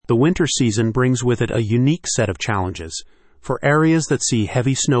The winter season brings with it a unique set of challenges. For areas that see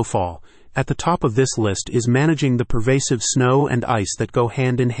heavy snowfall, at the top of this list is managing the pervasive snow and ice that go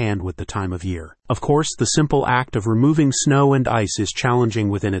hand in hand with the time of year. Of course, the simple act of removing snow and ice is challenging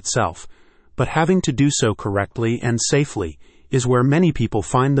within itself, but having to do so correctly and safely is where many people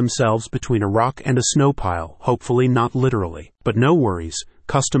find themselves between a rock and a snow pile, hopefully not literally. But no worries,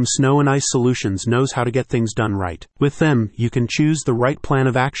 Custom Snow and Ice Solutions knows how to get things done right. With them, you can choose the right plan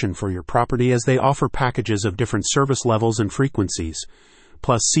of action for your property, as they offer packages of different service levels and frequencies,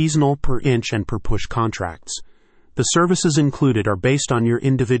 plus seasonal, per inch, and per push contracts. The services included are based on your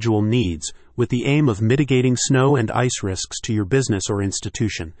individual needs, with the aim of mitigating snow and ice risks to your business or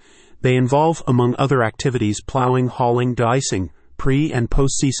institution. They involve, among other activities, plowing, hauling, de-icing, pre- and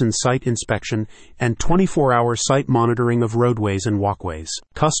post-season site inspection, and 24-hour site monitoring of roadways and walkways.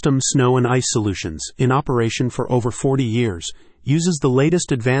 Custom Snow and Ice Solutions, in operation for over 40 years, uses the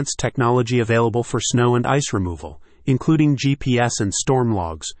latest advanced technology available for snow and ice removal, including GPS and storm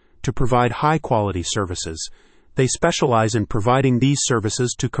logs, to provide high-quality services. They specialize in providing these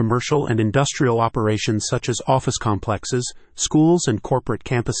services to commercial and industrial operations such as office complexes, schools and corporate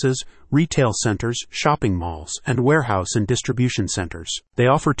campuses, retail centers, shopping malls, and warehouse and distribution centers. They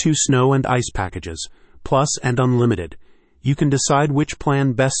offer 2 snow and ice packages, Plus and Unlimited. You can decide which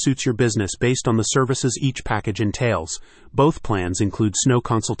plan best suits your business based on the services each package entails. Both plans include snow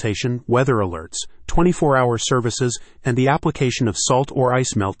consultation, weather alerts, 24-hour services, and the application of salt or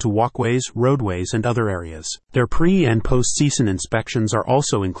ice melt to walkways, roadways, and other areas. Their pre- and post-season inspections are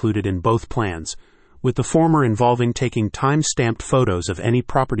also included in both plans, with the former involving taking time-stamped photos of any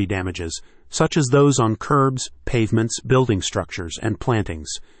property damages, such as those on curbs, pavements, building structures, and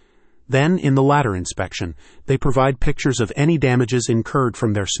plantings. Then, in the latter inspection, they provide pictures of any damages incurred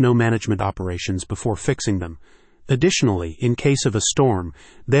from their snow management operations before fixing them. Additionally, in case of a storm,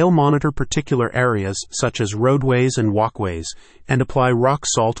 they'll monitor particular areas such as roadways and walkways and apply rock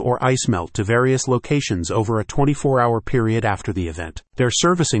salt or ice melt to various locations over a 24-hour period after the event. Their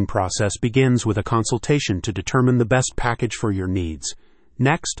servicing process begins with a consultation to determine the best package for your needs.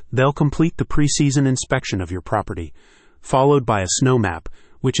 Next, they'll complete the pre-season inspection of your property, followed by a snow map,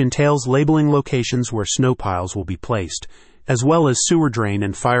 which entails labeling locations where snow piles will be placed, as well as sewer drain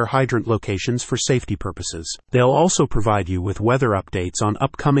and fire hydrant locations for safety purposes. They'll also provide you with weather updates on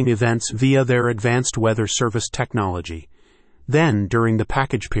upcoming events via their advanced weather service technology. Then, during the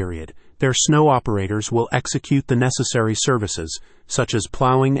package period, their snow operators will execute the necessary services, such as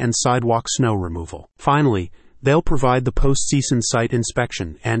plowing and sidewalk snow removal. Finally, they'll provide the post-season site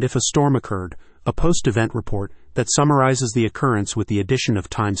inspection and, if a storm occurred, a post-event report that summarizes the occurrence with the addition of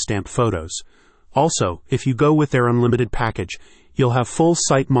time-stamped photos. Also, if you go with their unlimited package, you'll have full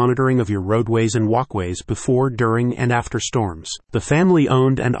site monitoring of your roadways and walkways before, during, and after storms. The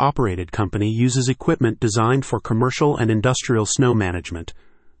family-owned and operated company uses equipment designed for commercial and industrial snow management,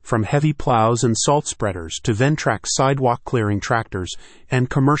 from heavy plows and salt spreaders to Ventrac sidewalk clearing tractors and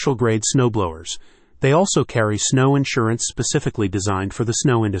commercial-grade snowblowers. They also carry snow insurance specifically designed for the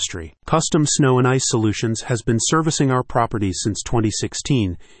snow industry. Custom Snow and Ice Solutions has been servicing our properties since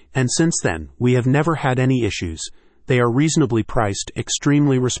 2016, and since then, we have never had any issues. They are reasonably priced,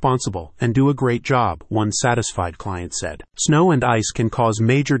 extremely responsible, and do a great job, one satisfied client said. Snow and ice can cause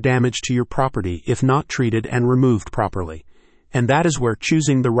major damage to your property if not treated and removed properly, and that is where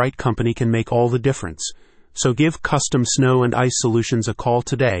choosing the right company can make all the difference. So give Custom Snow and Ice Solutions a call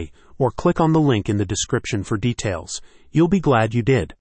today, or click on the link in the description for details. You'll be glad you did.